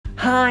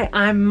Hi,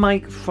 I'm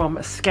Mike from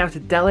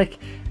Scoutadelic,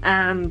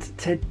 and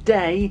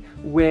today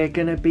we're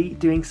going to be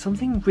doing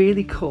something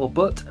really cool,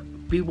 but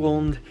be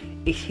warned,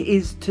 it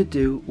is to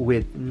do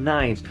with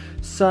knives.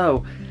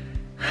 So,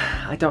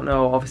 I don't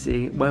know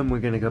obviously when we're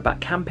going to go back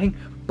camping,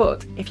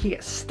 but if you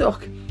get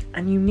stuck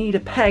and you need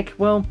a peg,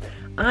 well,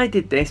 I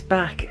did this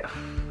back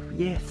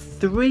year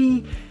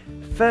 3,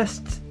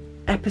 first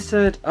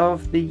episode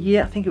of the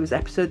year. I think it was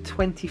episode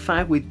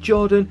 25 with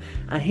Jordan,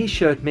 and he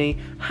showed me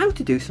how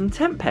to do some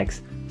tent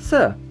pegs.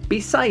 So,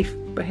 be safe,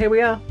 but here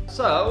we are.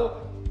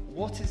 So,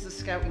 what is the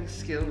scouting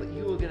skill that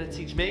you are going to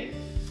teach me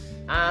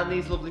and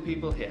these lovely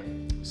people here?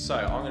 So,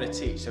 I'm going to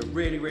teach a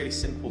really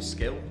simple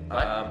skill,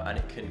 right. And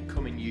it can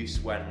come in use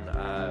when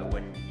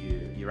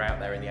you're out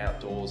there in the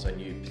outdoors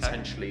and you're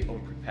potentially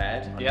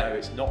unprepared. I know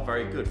it's not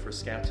very good for a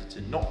scouter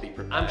to not be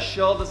prepared. I'm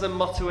sure there's a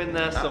motto in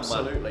there somewhere.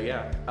 Absolutely,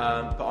 yeah.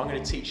 But I'm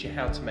going to teach you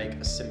how to make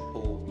a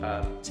simple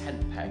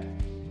tent peg.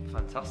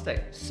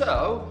 Fantastic.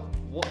 So,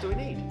 what do we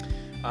need?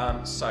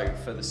 So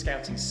for the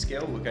scouting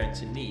skill, we're going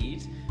to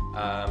need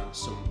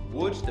some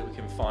wood that we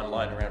can find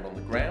lying around on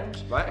the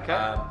ground, right? Okay.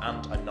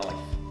 And a knife.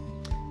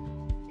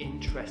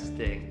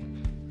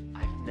 Interesting.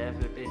 I've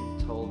never been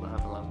told that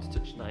I'm allowed to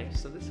touch knives,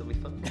 so this will be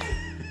fun.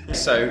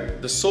 So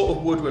the sort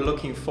of wood we're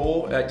looking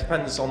for, it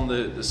depends on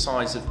the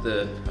size of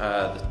the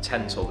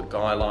tent or the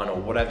guy line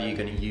or whatever you're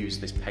going to use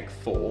this peg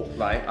for.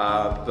 Right.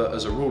 But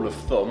as a rule of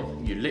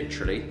thumb, you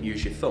literally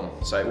use your thumb.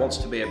 So it wants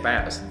to be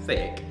about as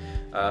thick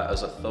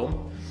as a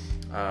thumb.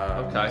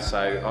 Okay.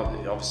 So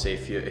obviously,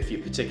 if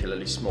you're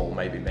particularly small,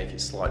 maybe make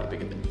it slightly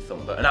bigger than your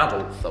thumb, but an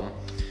adult thumb.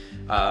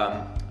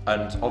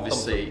 And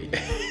obviously,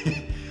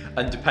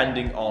 and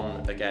depending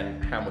on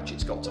again how much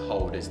it's got to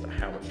hold is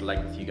how much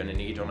length you're going to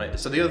need on it.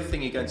 So the other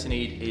thing you're going to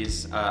need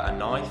is a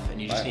knife,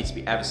 and you just need to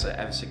be ever so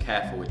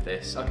careful with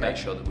this and make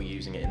sure that we're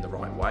using it in the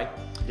right way.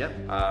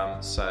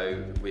 Yep.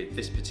 So with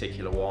this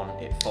particular one,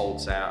 it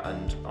folds out,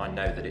 and I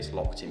know that it's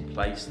locked in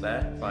place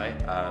there. Right.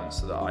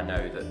 So that I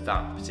know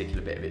that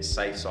particular bit of it's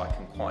safe, so I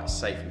can quite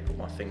safely put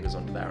my fingers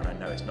under there, and I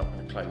know it's not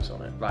going to close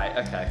on it. Right.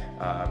 Okay.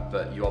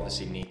 But you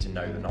obviously need to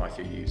know the knife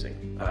you're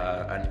using,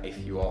 and if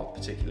you are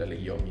particularly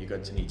young, you're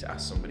going to need to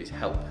ask somebody's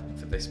help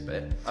for this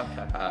bit.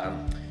 Okay.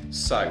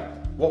 So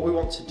what we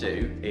want to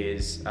do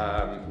is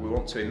we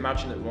want to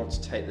imagine that we want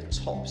to take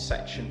the top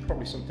section,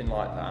 probably something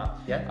like that,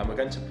 and we're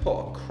going to put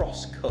a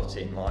cross cut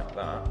in like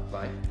that,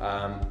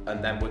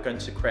 and then we're going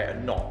to create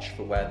a notch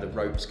for where the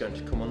rope's going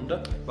to come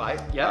under. Right.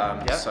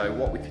 So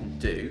what we can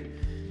do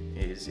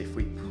is if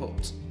we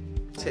put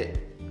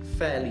it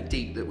fairly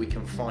deep that we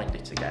can find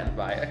it again.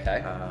 Right.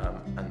 Okay.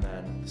 And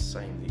then the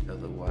same the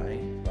other way.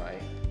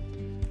 Right.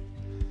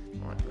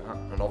 Like that.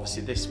 And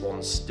obviously this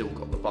one's still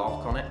got the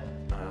bark on it.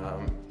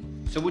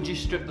 So would you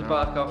strip the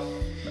bark off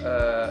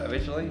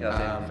originally,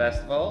 as in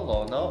first of all,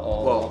 or not?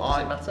 Or well,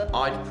 does it matter?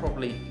 I'd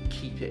probably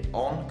keep it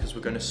on because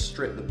we're going to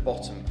strip the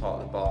bottom part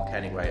of the bark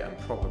anyway, and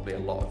probably a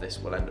lot of this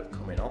will end up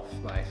coming off.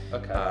 Right.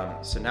 Okay.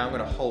 So now I'm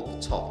going to hold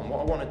the top, and what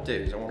I want to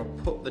do is I want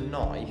to put the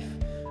knife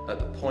at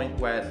the point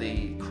where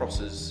the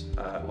crosses,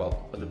 at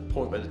the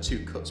point where the two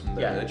cuts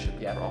merge at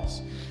the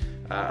cross,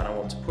 and I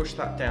want to push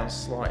that down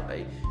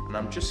slightly, and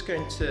I'm just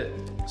going to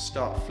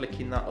start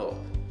flicking that up.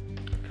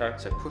 Okay.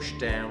 So push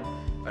down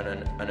and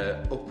an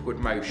upward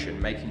motion,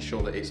 making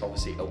sure that it's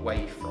obviously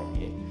away from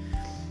you,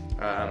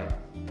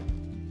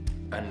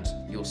 and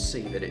you'll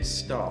see that it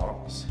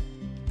starts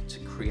to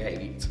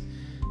create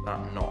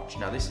that notch.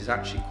 Now this is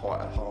actually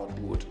quite a hard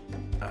wood,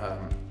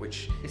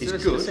 which is there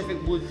a good.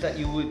 Specific wood that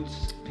you would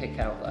pick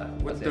out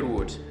there? There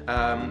would.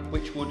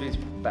 Which wood is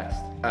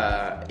best?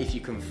 If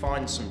you can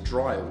find some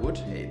drier wood,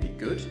 it'd be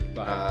good.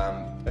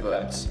 Right.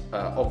 But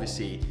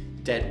obviously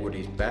dead wood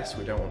is best.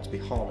 We don't want to be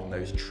harming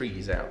those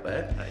trees out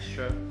there. That's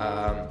true.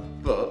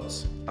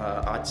 But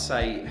I'd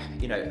say,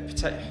 you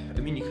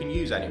can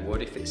use any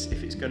wood if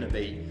it's going to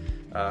be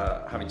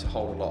having to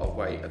hold a lot of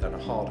weight. Then a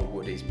harder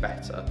wood is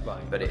better.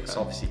 Right. But it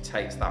obviously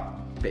takes that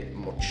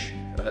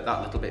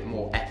little bit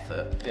more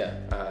effort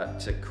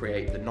to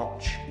create the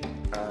notch.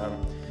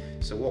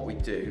 So what we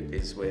do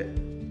is we're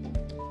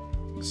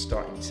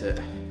starting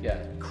to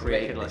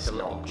create like a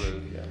little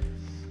groove.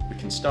 We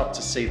can start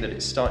to see that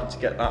it's starting to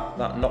get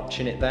that notch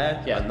in it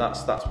there, and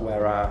that's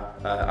where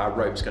our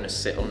rope's going to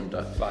sit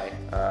under. Right.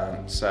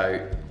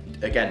 So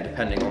again,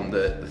 depending on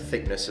the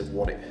thickness of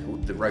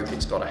the rope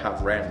it's got to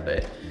have around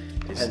it,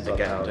 it's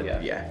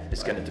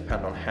going to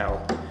depend on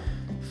how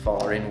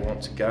far in we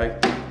want to go.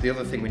 The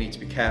other thing we need to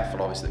be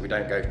careful of is that we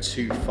don't go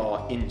too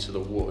far into the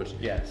wood,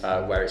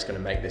 where it's going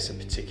to make this a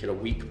particular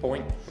weak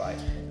point. Right.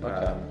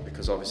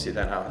 Because obviously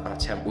then our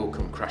tent will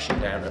come crashing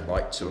down at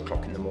like 2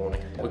 o'clock in the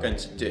morning. What we're going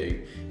to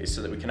do is,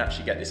 so that we can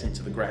actually get this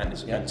into the ground,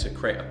 is we're going to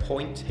create a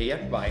point here.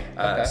 Right.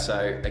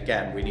 So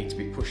again, we need to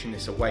be pushing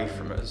this away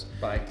from us.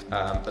 Right.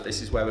 But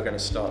this is where we're going to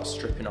start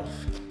stripping off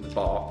the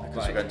bark,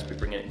 because we're going to be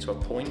bringing it to a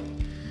point.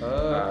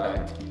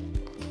 Like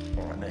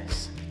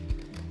this.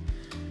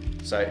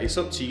 So it's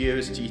up to you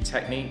as to your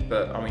technique,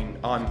 but I mean,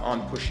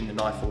 I'm pushing the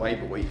knife away,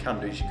 but what you can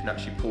do is you can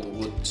actually pull the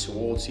wood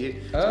towards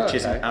you, which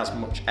isn't as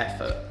much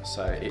effort,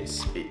 so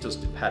it does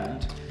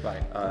depend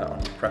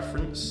on your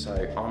preference. So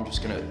I'm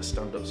just going to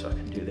stand up so I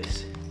can do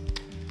this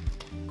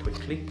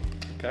quickly.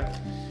 Okay.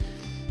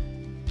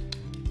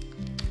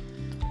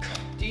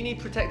 Do you need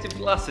protective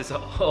glasses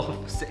or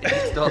sitting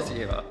next door to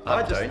you?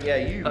 I don't, yeah,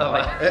 you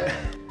might.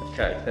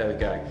 Okay, there we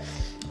go.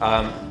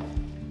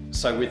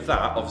 So with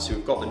that, obviously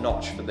we've got the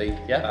notch for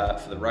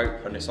the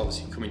rope, and it's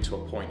obviously coming to a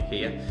point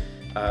here,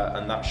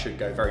 and that should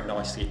go very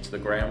nicely into the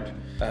ground,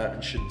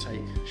 and should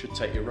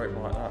take your rope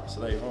like that. So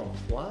there you are.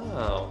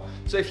 Wow!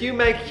 So if you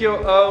make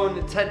your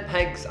own tent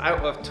pegs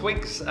out of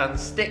twigs and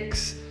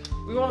sticks,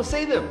 we want to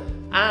see them.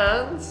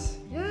 And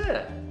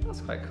yeah,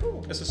 that's quite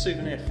cool. It's a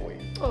souvenir for you.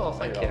 Oh,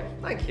 thank you,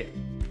 thank you.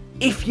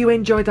 If you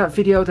enjoyed that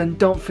video, then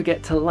don't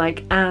forget to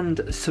like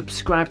and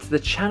subscribe to the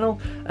channel,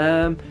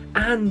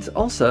 and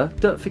also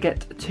don't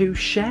forget to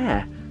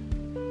share,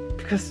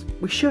 because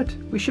we should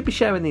be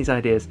sharing these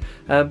ideas,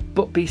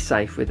 but be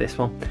safe with this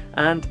one,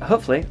 and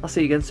hopefully I'll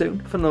see you again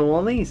soon for another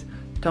one of these.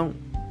 Don't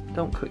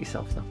cut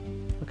yourself though,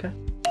 okay?